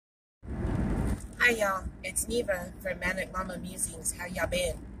Hi y'all, it's Neva from Manic Mama Musings. How y'all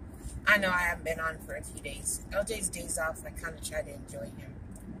been? I know I haven't been on for a few days. LJ's days off, I kind of try to enjoy him,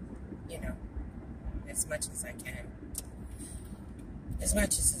 you know, as much as I can. As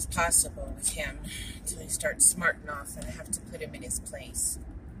much as is possible with him, until he starts smarting off and I have to put him in his place.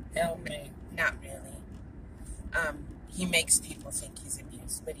 Help me. Not really. He makes people think he's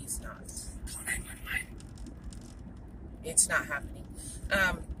abused, but he's not. It's not happening.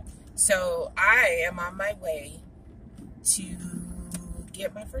 So I am on my way to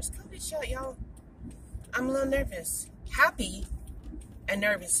get my first COVID shot, y'all. I'm a little nervous. Happy and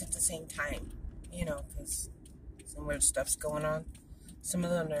nervous at the same time. You know, because some weird stuff's going on. So I'm a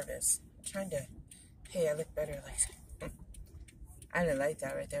little nervous. I'm trying to, hey, I look better like I didn't like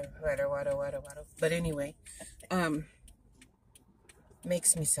that right there. Wada. But anyway,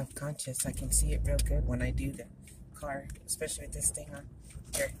 makes me self-conscious. I can see it real good when I do the car, especially with this thing on.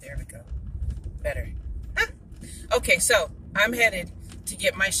 There we go. Better. Okay, so I'm headed to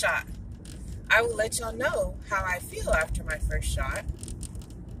get my shot. I will let y'all know how I feel after my first shot.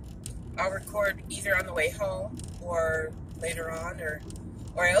 I'll record either on the way home or later on, or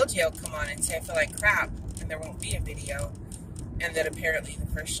LJ will come on and say I feel like crap, and there won't be a video, and that apparently the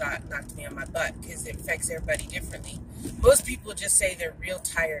first shot knocked me on my butt, because it affects everybody differently. Most people just say they're real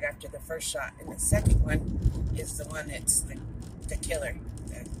tired after the first shot, and the second one is the one that's the killer.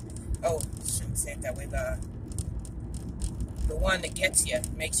 Oh, shouldn't say it that way. The one that gets you,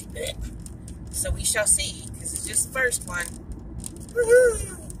 makes you bleh. So we shall see, because it's just the first one.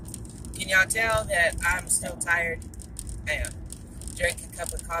 Woohoo! Can y'all tell that I'm still tired? I am. Drank a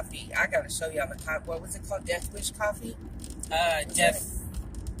cup of coffee. I gotta show y'all the coffee. What was it called? Death Wish coffee? I think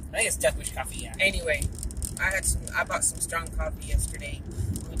it's Death Wish coffee, yeah. Anyway, I bought some strong coffee yesterday.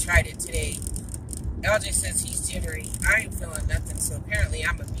 We tried it today. LJ says he's jittery. I ain't feeling nothing, so apparently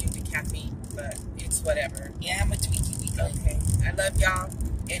I'm immune to caffeine, but it's whatever. Yeah, I'm a tweaky weekly. Okay. I love y'all,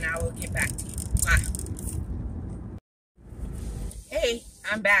 and I will get back to you. Mwah. Hey,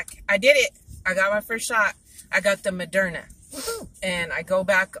 I'm back. I did it. I got my first shot. I got the Moderna. Woohoo. And I go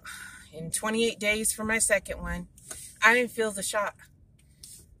back in 28 days for my second one. I didn't feel the shot.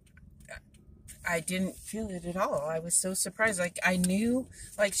 I didn't feel it at all. I was so surprised. Like, I knew,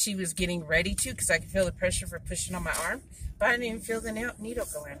 like, she was getting ready to, because I could feel the pressure for pushing on my arm, but I didn't even feel the needle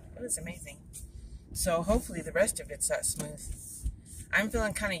go in. It was amazing. So hopefully the rest of it's that smooth. I'm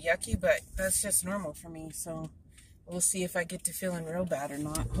feeling kind of yucky, but that's just normal for me. So we'll see if I get to feeling real bad or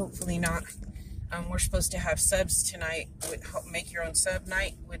not. Hopefully not. We're supposed to have subs tonight, with make your own sub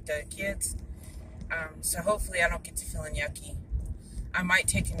night with the kids. So hopefully I don't get to feeling yucky. I might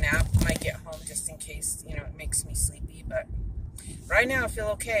take a nap when I get home, just in case, you know, it makes me sleepy. But right now I feel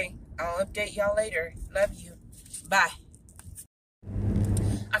okay. I'll update y'all later. Love you. Bye.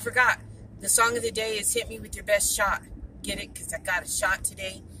 I forgot. The song of the day is Hit Me With Your Best Shot. Get it? Because I got a shot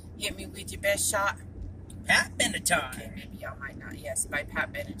today. Hit Me With Your Best Shot. Pat Benatar. Okay, maybe y'all might not. Yes, by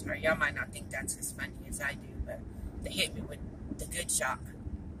Pat Benatar. Y'all might not think that's as funny as I do, but they hit me with the good shot.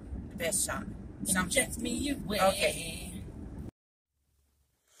 The best shot. Something. Inject me away. Okay.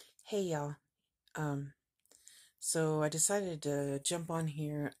 Hey y'all. So I decided to jump on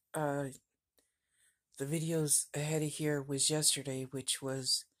here. The videos ahead of here was yesterday, which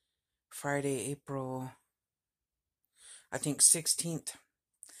was Friday, April, I think 16th,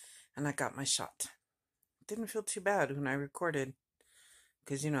 and I got my shot. Didn't feel too bad when I recorded,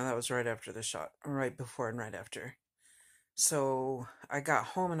 because, you know, that was right after the shot, right before and right after. So I got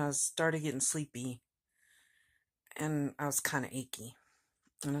home and I started getting sleepy, and I was kind of achy.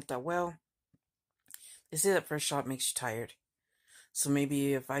 And I thought, well, they say that first shot makes you tired, so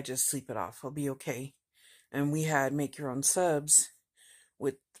maybe if I just sleep it off, I'll be okay. And we had make your own subs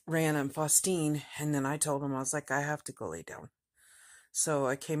with Rana and Faustine, and then I told him, I was like, I have to go lay down. So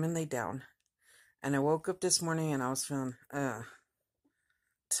I came and laid down, and I woke up this morning and I was feeling,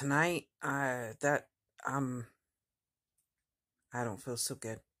 tonight, I don't feel so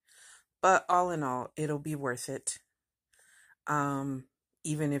good. But all in all, it'll be worth it.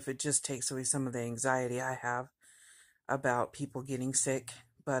 Even if it just takes away some of the anxiety I have about people getting sick.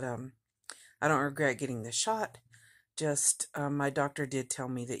 But I don't regret getting the shot. Just my doctor did tell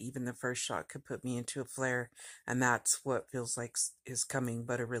me that even the first shot could put me into a flare, and that's what feels like is coming,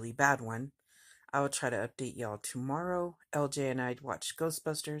 but a really bad one. I will try to update y'all tomorrow. LJ and I watched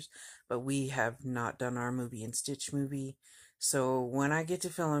Ghostbusters, but we have not done our movie and Stitch movie. So when I get to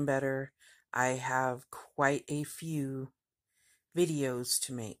feeling better, I have quite a few videos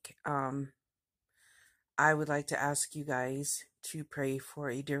to make. I would like to ask you guys to pray for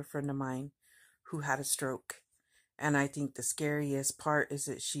a dear friend of mine who had a stroke, And I think the scariest part is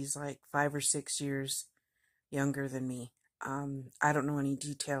that she's like 5 or 6 years younger than me. I don't know any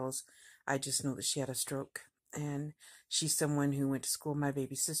details. I just know that she had a stroke. And she's someone who went to school with my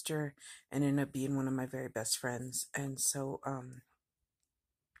baby sister and ended up being one of my very best friends. And so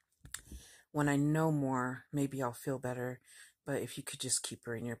when I know more, maybe I'll feel better. But if you could just keep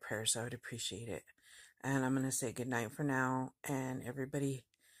her in your prayers, I would appreciate it. And I'm going to say goodnight for now. And everybody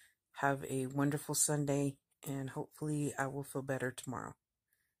have a wonderful Sunday. And hopefully I will feel better tomorrow.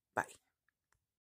 Bye.